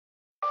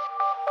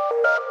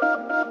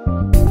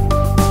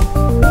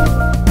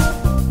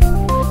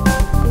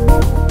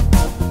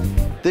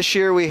This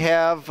year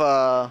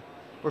we're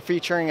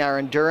featuring our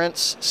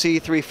Endurance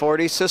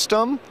C340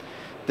 system.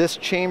 This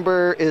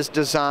chamber is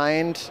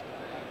designed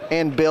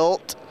and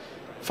built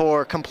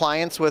for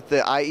compliance with the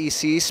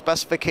IEC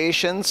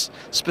specifications,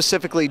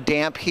 specifically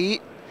damp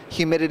heat,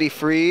 humidity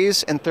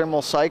freeze, and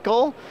thermal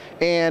cycle.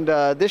 And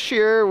this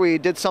year we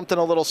did something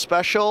a little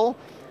special,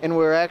 and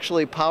we're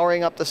actually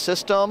powering up the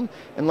system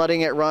and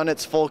letting it run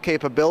its full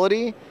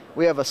capability.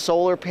 We have a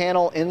solar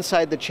panel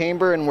inside the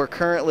chamber, and we're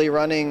currently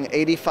running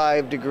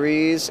 85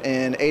 degrees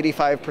and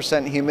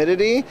 85%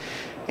 humidity.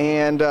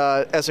 And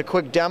as a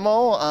quick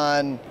demo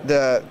on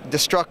the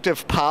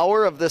destructive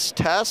power of this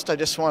test, I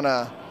just want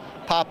to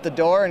pop the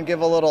door and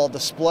give a little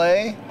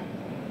display.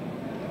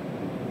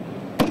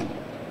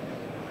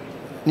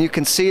 You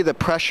can see the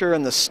pressure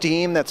and the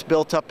steam that's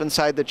built up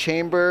inside the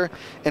chamber,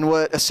 and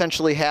what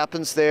essentially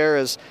happens there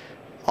is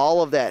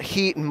all of that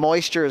heat and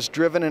moisture is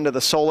driven into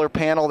the solar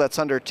panel that's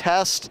under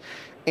test,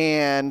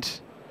 and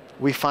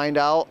we find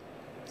out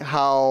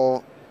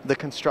how the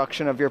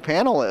construction of your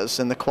panel is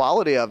and the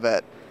quality of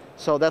it.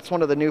 So that's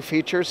one of the new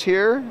features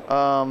here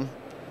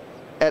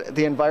at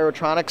the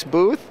Envirotronics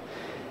booth.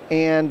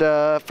 And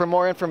for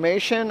more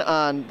information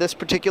on this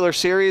particular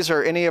series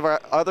or any of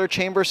our other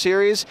chamber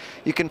series,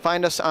 you can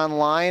find us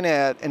online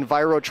at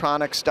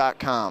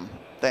envirotronics.com.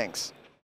 Thanks.